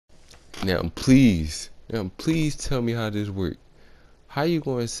Now please tell me how this works. How you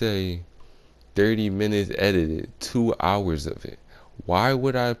gonna say 30 minutes edited, 2 hours of it? Why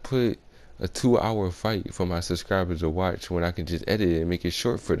would I put a 2-hour fight for my subscribers to watch when I can just edit it and make it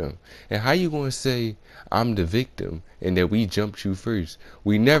short for them? And how you gonna say I'm the victim and that we jumped you first?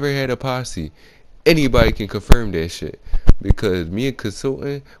 We never had a posse. Anybody can confirm that shit, because me and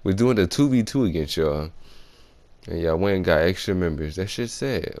Consultant was doing a 2v2 against y'all, and y'all went and got extra members. That shit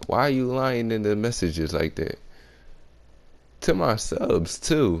sad. Why are you lying in the messages like that? To my subs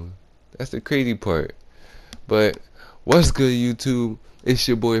too. That's the crazy part. But what's good, YouTube? It's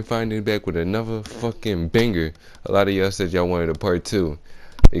your boy Finding back with another fucking banger. A lot of y'all said y'all wanted a part 2,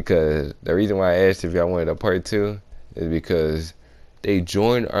 because the reason why I asked if y'all wanted a part 2 is because they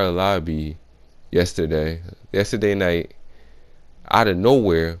joined our lobby yesterday night, out of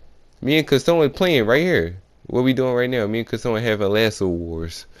nowhere. Me and Kasson playing right here. What we doing right now? Me and Kasson having lasso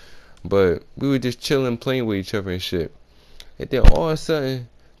wars, but we were just chilling, playing with each other and shit. And then all of a sudden,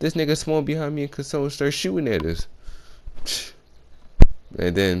 this nigga spawned behind me and Kasson started shooting at us.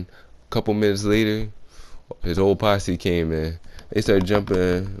 And then a couple minutes later, his whole posse came in. They started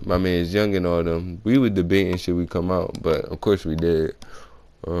jumping my man's Young and all them. We were debating should we come out, but of course we did.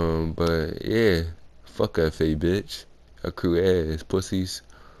 But yeah, fuck FA, bitch. A crew ass pussies.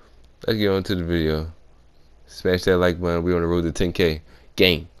 Let's get on to the video. Smash that like button. We on the road to 10K.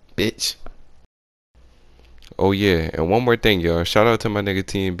 Gang, bitch. Oh yeah, and one more thing, y'all. Shout out to my nigga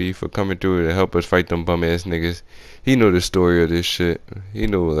TNB for coming through to help us fight them bum ass niggas. He know the story of this shit. He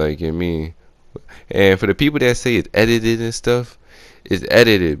know, like, I mean. And for the people that say it's edited and stuff, it's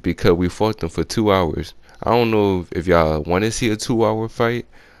edited because we fought them for 2 hours. I don't know if y'all want to see a 2-hour fight,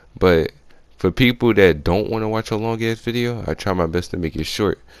 but for people that don't want to watch a long ass video, I try my best to make it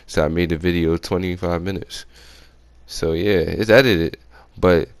short. So I made the video 25 minutes. So yeah, it's edited,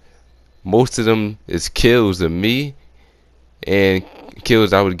 but most of them is kills of me and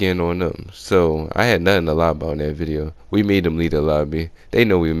kills I was getting on them. So I had nothing to lie about in that video. We made them leave the lobby. They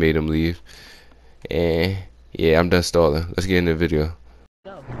know we made them leave. And yeah, I'm done stalling. Let's get in the video.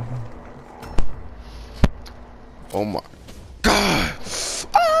 Oh my god.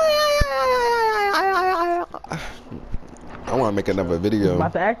 I want to make another video.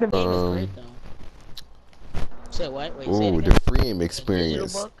 About to activate. Say what? Wait, ooh, the frame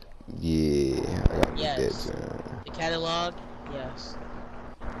experience. Yeah, I gotta yes. get that. The catalog. Yes.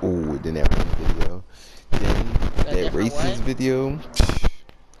 Ooh, then that one video. Then that racist video.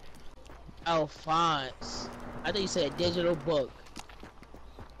 Oh, fonts. I thought you said digital book.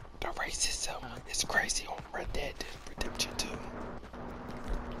 The racism is crazy on Red Dead Redemption 2.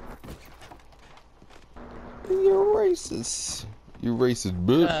 You're racist. You racist,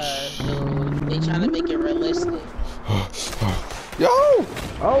 bitch. Dude, they trying to make it realistic. Yo!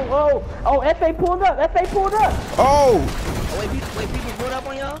 Oh, FA pulled up. FA pulled up. Oh! Wait, people pulled up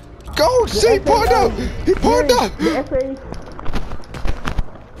on y'all? Go! She pulled up! He pulled up! The FA.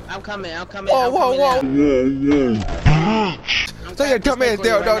 I'm coming. Oh, whoa. Yeah. So yeah, come in.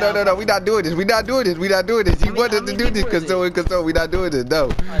 No. We not doing this. We not doing this. You wanted to do this because so we not doing this. No.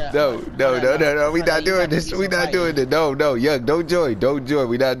 We not doing this. We not doing it. No. Young, don't join.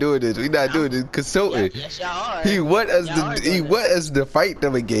 We not doing this. We not doing this. Consultant. Yes, y'all are. He want us to fight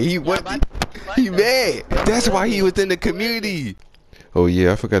them again. He mad. That's why he was in the community. Oh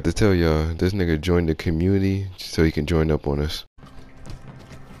yeah, I forgot to tell y'all. This nigga joined the community so he can join up on us.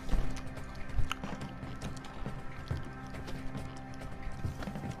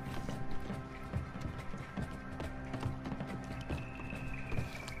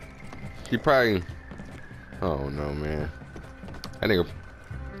 He probably, oh no, man. That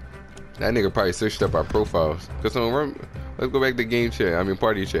nigga probably searched up our profiles. Let's go back to game chat. I mean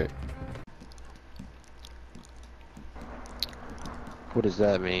party chat. What does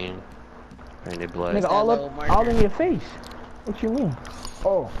that mean? Painted blood. Nigga, all in your face. What you mean?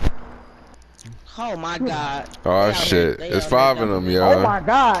 Oh my god. Oh shit. It's 5 of them, y'all. Oh my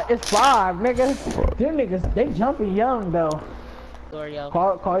god, it's 5, nigga. Them niggas, they jumping young though. Call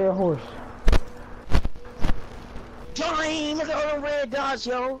your horse. Join! Look at all them red dots,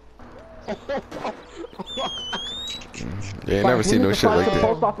 yo. They ain't never seen no shit like that.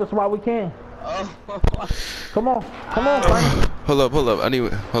 Post office while we can. Come on, Frank. Hold up. Hold up. Let me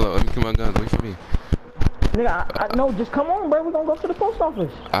get my guns. Wait for me. Nigga, no, just come on, bro. We gonna go to the post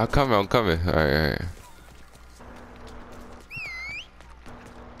office. I'm coming. All right.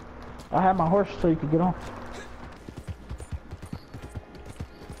 I have my horse so you can get on.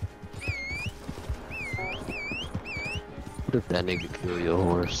 What if that nigga kill your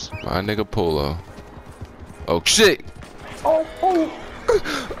horse? My nigga Polo. Oh shit! Oh!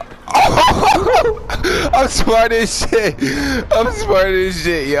 I'm smart as shit. I'm smart as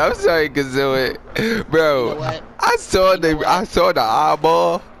shit. Yeah, I'm sorry, Kazoo. Bro, You know what? I saw the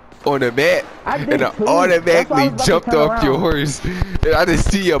eyeball on the map, I did and I too. That's why I automatically was about to jumped turn off your around. horse. And I didn't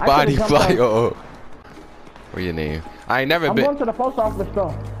see your I body could've jumped fly off. off. What's your name? I ain't never I'm been. going to the post office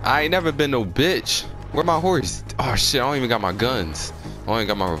though. I ain't never been no bitch. Where my horse? Oh shit! I don't even got my guns. I only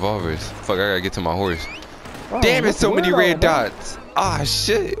got my revolvers. Fuck! I gotta get to my horse. Oh, Damn it! that's So many weird red over there. dots. Ah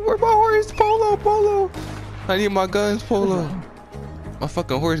shit! Where my horse? Polo. I need my guns, Polo. My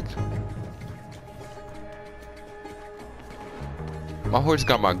fucking horse. My horse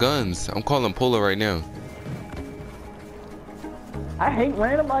got my guns. I'm calling Polo right now. I hate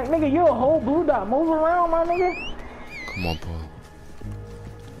random, like, nigga, you a whole blue dot. Move around, my nigga. Come on, Polo.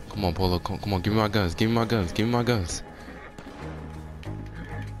 Come on, Polo. Come on, give me my guns. Give me my guns. Give me my guns.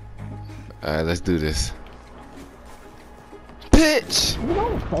 Alright, let's do this. Bitch! You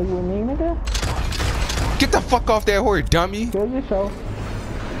don't play with me, nigga. Get the fuck off that horse, dummy! Kill yourself.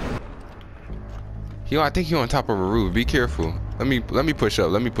 Yo, I think he on top of a roof. Be careful. Let me push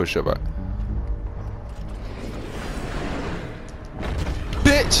up. Let me push up.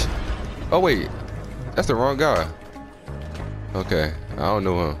 Bitch! Oh wait, that's the wrong guy. Okay, I don't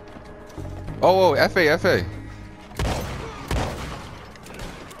know him. Oh, FA.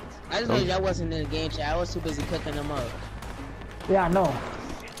 I just know y'all wasn't in the game chat. I was too busy cooking them up. Yeah, I know.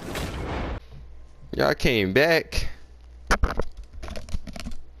 Y'all came back.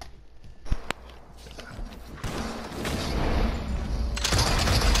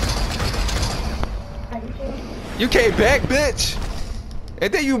 You came back, bitch!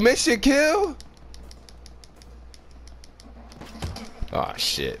 And then you missed your kill? Oh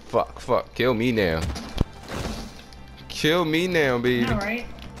shit. Fuck. Kill me now. Kill me now, baby. Alright.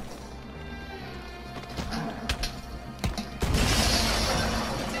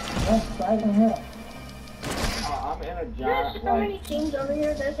 I'm in a There's giant, so many teams over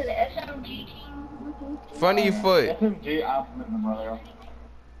here. There's an SMG team. Funny foot. SMG alphabet brother.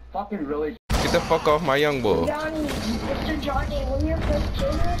 Fucking really. Get the fuck off my young boy. Johnny, Mr. Johnny, when you're first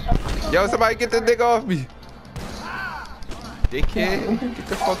killers, Yo, somebody get the nigga off me. Dickhead. Get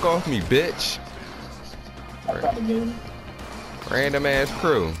the fuck off me, bitch. Random ass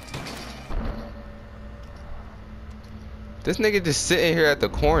crew. This nigga just sitting here at the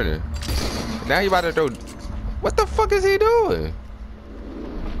corner. Now he about to throw. What the fuck is he doing?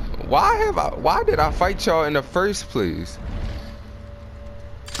 Why did I fight y'all in the first place?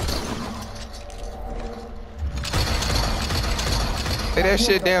 Lay that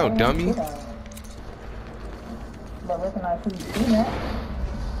shit down, dummy. the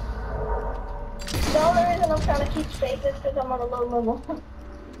only reason I'm trying to keep safe is because I'm on a low level.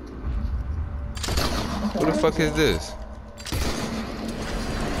 Who the fuck is this?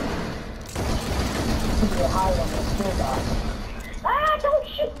 Ah, don't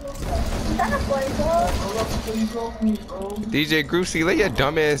shoot me. Stop playing, bro. DJ Groosy, lay your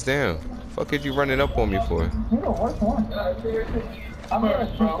dumb ass down. Fuck is you running up on me for? You're the worst one. I'm gonna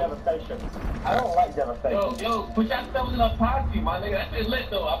shoot devastation. I don't like devastation. Yo, put that stuff in a posse, my nigga. That shit lit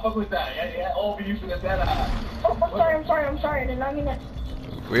though. I fuck with that. Yeah, overusing the dead eye. Oh, I'm sorry. I did not mean that.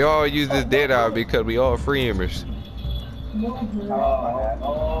 We all use this dead eye because we all free aimers.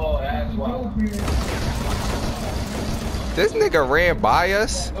 Oh, that's why. This nigga ran by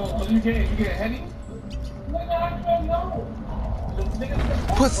us. So you get Henny?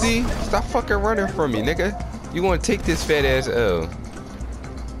 Pussy, stop fucking running from me, nigga. You gonna take this fat ass L.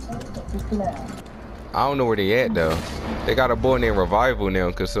 I don't know where they at though. They got a boy named Revival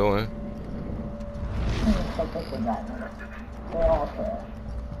now, Kasuan.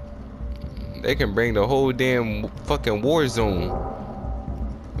 They can bring the whole damn fucking war zone.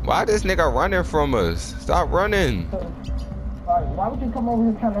 Why this nigga running from us? Stop running. Why would you come over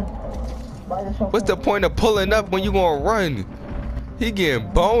here trying to buy yourself? What's the point of pulling up when you gonna run? He getting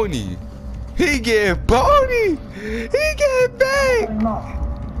bony. He getting bony. He getting big.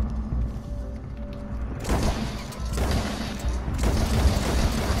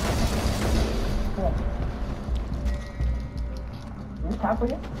 You top of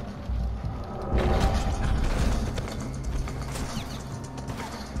you?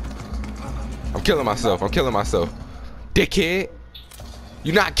 I'm killing myself. Dickhead.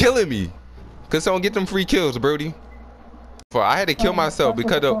 You not killing me. Cause someone get them free kills, Brody. For I had to kill myself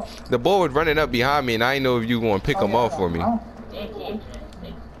because the boy was running up behind me and I didn't know if you were gonna pick him off for me.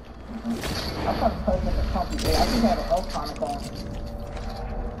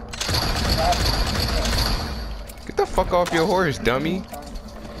 Get the fuck off your horse, dummy.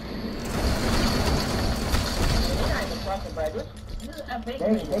 They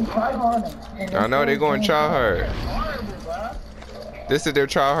try hard. I know they going to try hard. This is their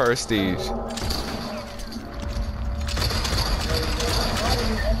try hard stage.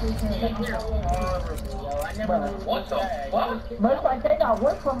 What the fuck? Looks like they got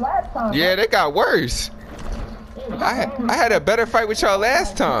worse from last time. Yeah, they got worse. I had a better fight with y'all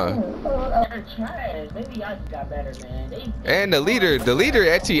last time. They're trash. Maybe y'all just got better, man. And the leader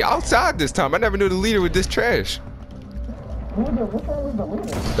actually outside this time. I never knew the leader was this trash. Which one was the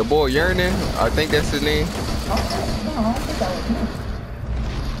leader? The boy Yearning, I think that's his name. No, I don't think that was him.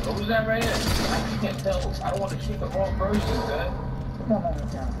 What was that right here? I can't tell. I don't want to shoot the wrong person, man.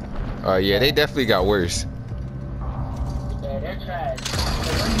 Oh yeah, they definitely got worse. Yeah, they're trash.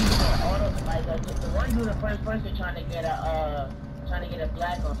 The one who the first person trying to get a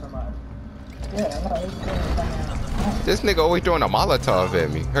black on somebody. Yeah, I know. This nigga always throwing a Molotov at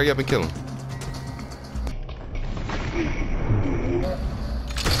me. Hurry up and kill him.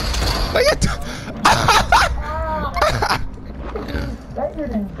 Like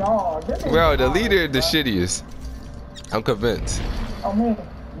Bro, the leader the shittiest. I'm convinced. Oh man,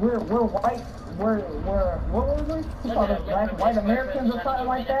 we're white. What was we? We call us black white Americans or something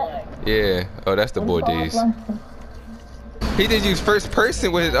like that. Yeah. Oh, that's the boy days. He did use first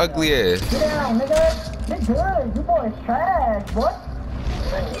person with his ugly ass. Get down, nigga. Get good. You boys trash, boy.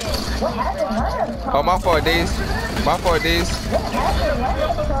 What happened last time? Oh, my fault, Days. My fault, Days. What happened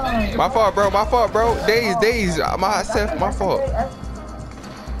last time? My fault, bro. My fault, bro. Days. Myself. My fault.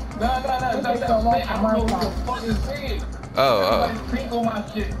 No. I don't know what the fuck is this. Oh. Think on my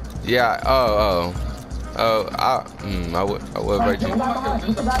shit. Yeah. Oh. I would invite you.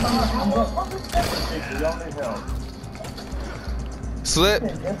 Slip.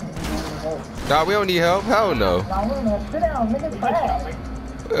 Nah, we don't need help. Hell no. Sit down, nigga. Trash.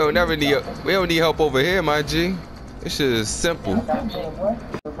 We don't need help over here, my G. This shit is simple.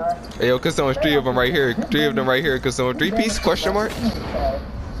 Hey, yo, cause on 3 of them right here. 3 of them right here. Cause on 3-piece question mark.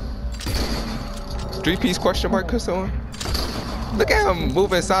 3-piece question mark. Cause on. Look at him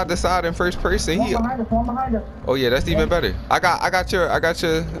moving side to side in first person. One behind us. Oh yeah, that's even better. I got your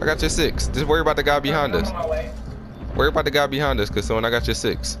 6. Just worry about the guy behind us. Worry about the guy behind us, cause on I got your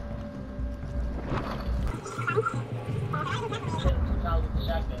 6.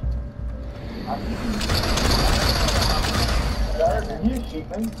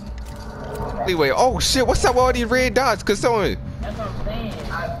 Anyway, oh shit, what's up with all these red dots, Kassoan? That's what I'm saying.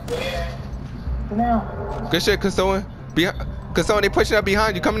 Sit down. Good shit, Kassoan. Kassoan, they pushing up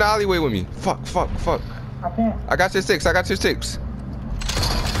behind you. Come in the alleyway with me. Fuck. I can't. I got your 6.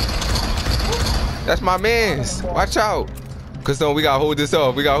 That's my man's. Watch out. Kassoan, we gotta hold this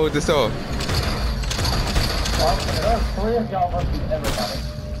off.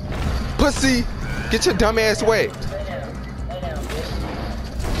 Pussy, get your dumb ass wet.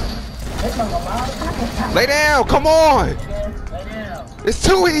 Lay down, come on. It's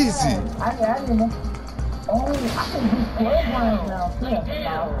too easy. I can do flood lines now.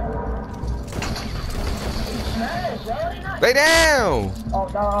 Lay down. Oh,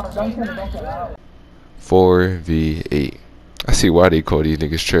 no, don't kill me. 4v8. I see why they call these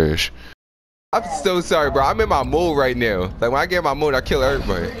niggas trash. I'm so sorry, bro. I'm in my mode right now. Like when I get in my mode, I kill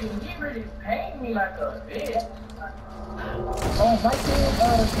everybody. He really paid me like a bitch. Oh, my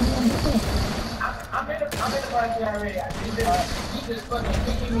I'm in the party already. He just fucking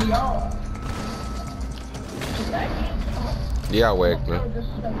kicking me off. Yeah, I whacked, man.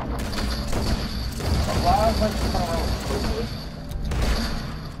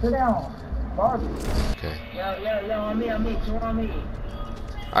 Sit down, Barbie. Okay. Yo, on me. 2 on me.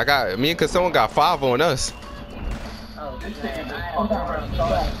 Me and Kassoan got 5 on us. Oh, This man. nigga I-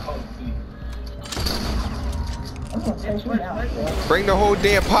 I'm gonna take you down, bro. Bring the whole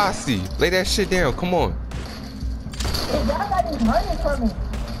damn posse. Lay that shit down. Come on. Hey, y'all got these running from me.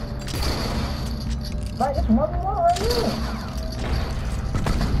 Like, it's 1v1 right here.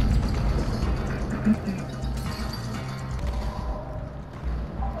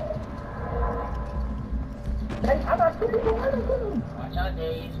 Hey, I got 2 people running from me. Watch out,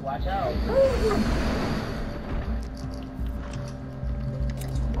 Days. Watch out.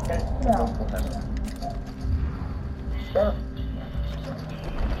 Sure.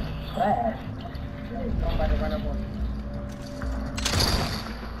 Trash. Somebody run up on me.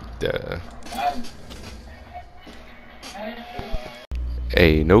 Duh.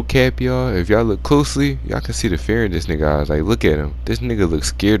 Hey, no cap, y'all. If y'all look closely, y'all can see the fear in this nigga eyes. Like, look at him. This nigga looks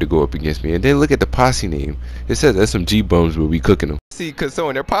scared to go up against me. And then look at the posse name. It says SMG bums, but we cooking them. See, cause so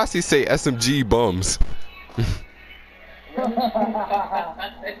in their posse say SMG bums.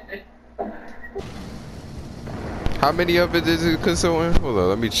 How many of it is it consuming? Hold on,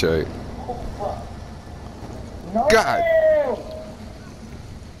 let me check. No. God.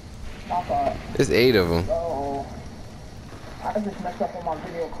 My fault. It's 8 of them. Oh. I just messed up on my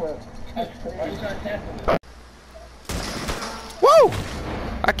video clip. That's crazy. Whoa!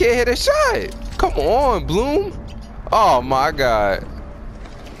 I can't hit a shot. Come on, Bloom. Oh my God.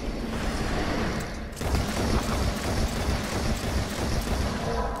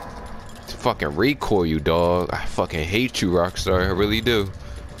 Fucking recoil, you dog. I fucking hate you, Rockstar. I really do.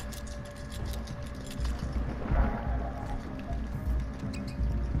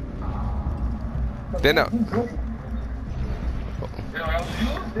 Then Damn,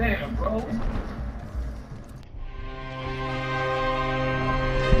 bro.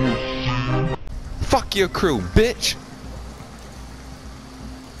 fuck your crew, bitch.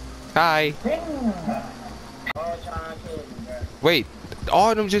 Hi. Wait,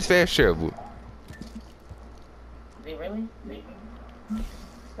 all of them just fast travel. They really?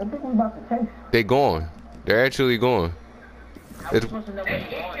 I think we about to taste. They gone. They're actually gone. I was supposed to know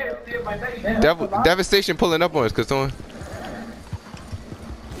where you're going, though. Devastation pulling up on us, cause on.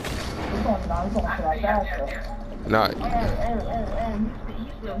 We're going to like that, Nah, He's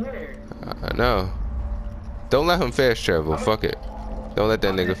still here. I know. Don't let him fast travel. Fuck it. Don't let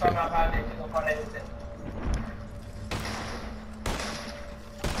that nigga fast.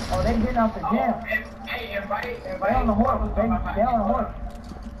 Oh, they getting out the gym. They on the horse, baby. They on the horse.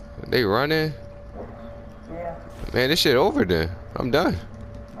 They running. Yeah. Man, this shit over then. I'm done.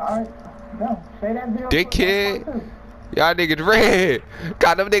 Alright. Done. Say that video. Dickhead. Y'all niggas red.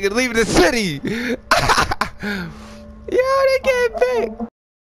 God, them niggas leaving the city. Yo, they getting big.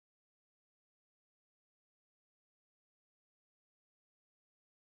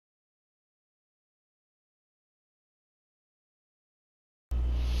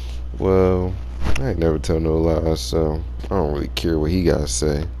 Well, I ain't never tell no lies, so I don't really care what he gotta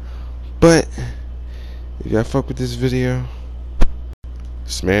say. But if y'all fuck with this video,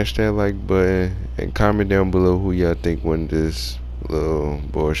 smash that like button and comment down below who y'all think won this little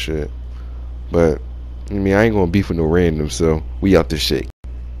bullshit. But I mean, I ain't gonna beef with no random, so we out this shit.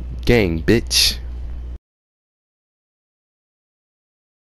 Gang, bitch.